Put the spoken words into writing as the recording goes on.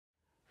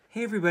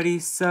Hey everybody,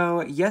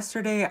 so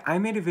yesterday I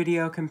made a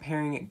video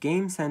comparing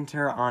Game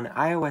Center on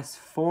iOS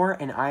 4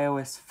 and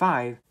iOS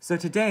 5. So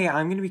today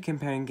I'm going to be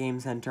comparing Game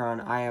Center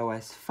on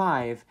iOS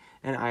 5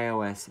 and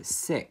iOS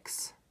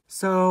 6.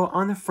 So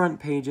on the front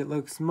page it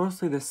looks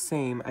mostly the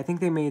same. I think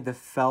they made the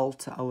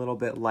felt a little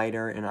bit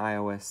lighter in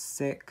iOS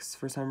 6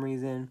 for some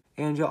reason.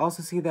 And you'll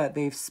also see that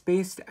they've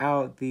spaced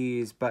out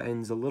these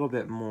buttons a little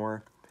bit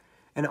more.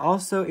 And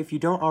also, if you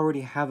don't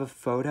already have a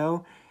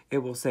photo,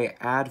 it will say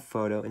add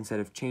photo instead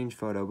of change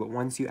photo, but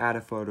once you add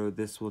a photo,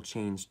 this will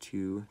change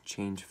to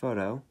change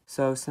photo.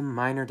 So some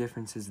minor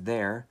differences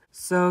there.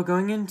 So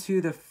going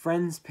into the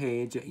friends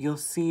page, you'll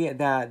see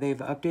that they've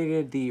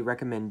updated the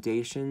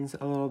recommendations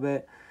a little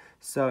bit.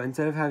 So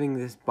instead of having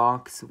this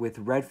box with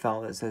red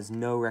felt that says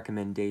no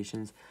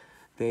recommendations,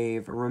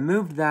 they've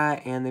removed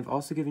that, and they've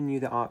also given you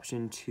the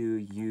option to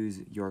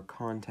use your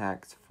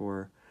contacts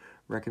for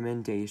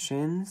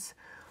recommendations.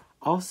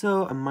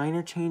 Also, a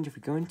minor change, if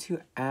we go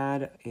into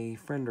add a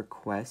friend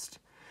request,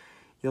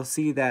 you'll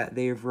see that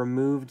they've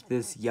removed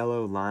this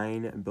yellow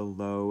line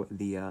below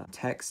the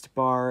text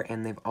bar,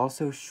 and they've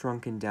also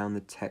shrunken down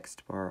the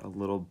text bar a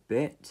little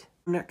bit.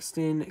 Next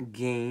in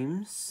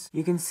games,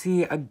 you can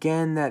see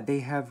again that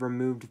they have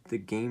removed the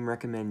game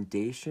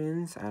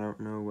recommendations. I don't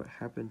know what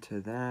happened to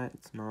that.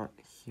 It's not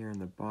here in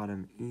the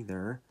bottom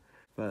either,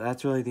 but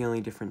that's really the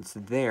only difference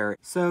there.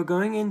 So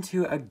going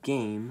into a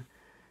game,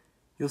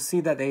 you'll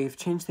see that they've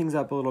changed things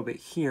up a little bit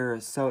here.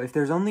 So if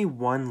there's only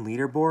one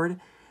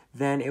leaderboard,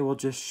 then it will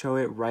just show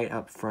it right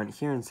up front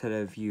here instead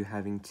of you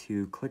having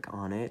to click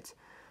on it.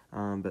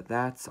 But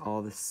that's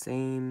all the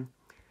same.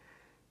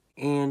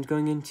 And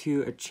going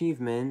into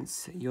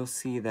achievements, you'll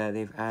see that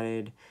they've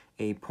added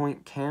a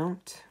point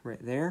count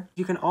right there.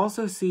 You can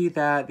also see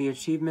that the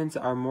achievements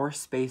are more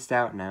spaced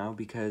out now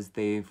because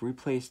they've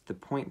replaced the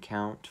point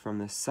count from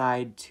the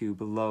side to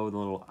below the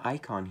little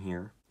icon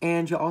here.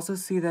 And you'll also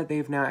see that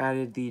they've now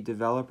added the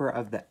developer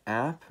of the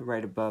app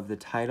right above the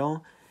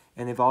title,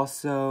 and they've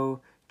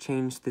also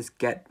changed this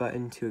get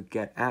button to a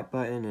get app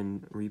button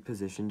and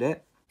repositioned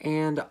it.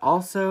 And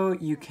also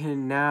you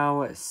can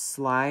now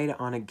slide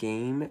on a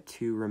game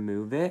to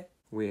remove it,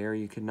 where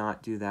you could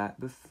not do that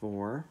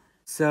before.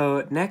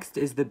 So next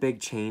is the big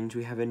change.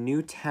 We have a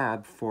new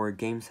tab for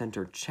Game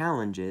Center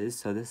Challenges.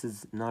 So this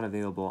is not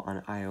available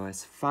on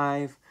iOS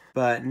 5.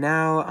 But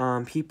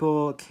now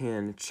people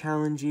can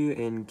challenge you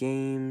in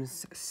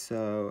games,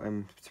 so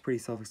it's pretty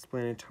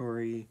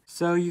self-explanatory.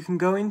 So you can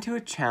go into a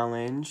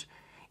challenge,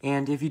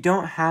 and if you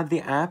don't have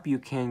the app, you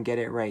can get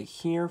it right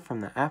here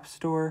from the App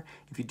Store.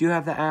 If you do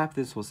have the app,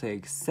 this will say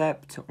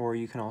accept, or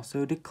you can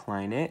also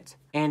decline it.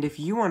 And if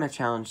you want to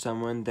challenge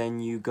someone, then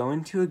you go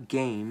into a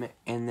game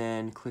and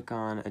then click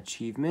on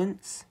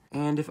achievements.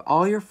 And if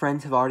all your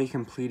friends have already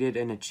completed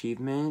an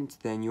achievement,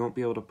 then you won't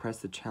be able to press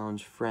the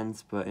challenge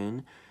friends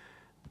button.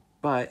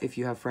 But if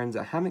you have friends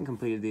that haven't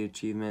completed the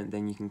achievement,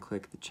 then you can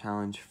click the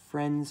challenge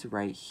friends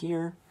right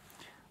here.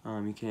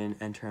 You can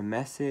enter a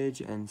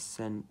message and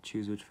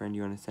choose which friend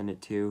you want to send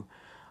it to.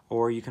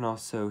 Or you can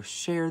also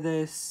share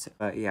this.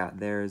 But yeah,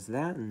 there's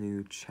that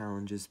new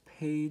challenges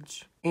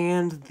page.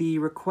 And the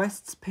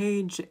requests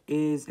page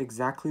is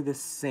exactly the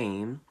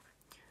same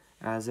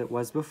as it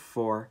was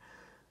before.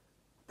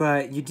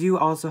 But you do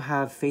also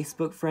have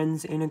Facebook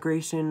Friends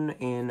integration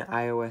in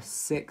iOS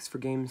 6 for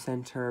Game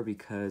Center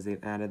because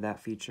they've added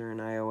that feature in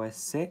iOS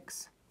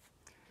 6.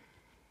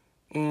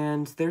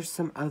 And there's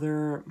some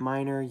other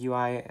minor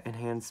UI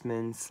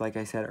enhancements. Like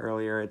I said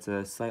earlier, it's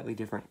a slightly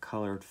different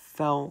colored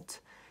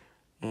felt.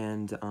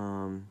 And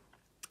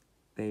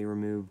they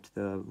removed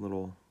the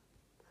little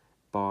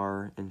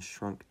bar and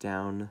shrunk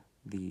down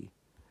the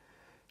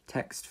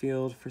text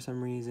field for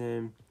some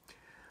reason.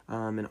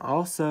 And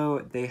also,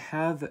 they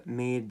have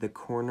made the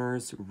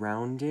corners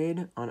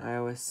rounded on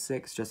iOS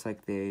 6, just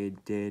like they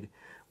did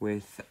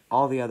with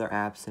all the other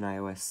apps in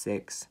iOS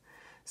 6.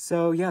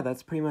 So yeah,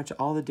 that's pretty much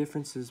all the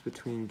differences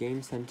between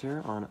Game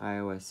Center on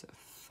iOS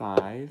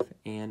 5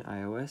 and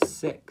iOS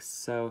 6.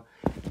 So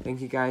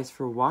thank you guys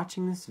for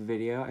watching this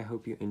video. I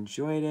hope you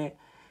enjoyed it.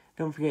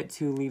 Don't forget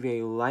to leave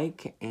a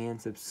like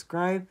and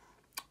subscribe,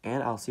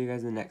 and I'll see you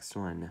guys in the next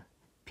one.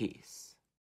 Peace.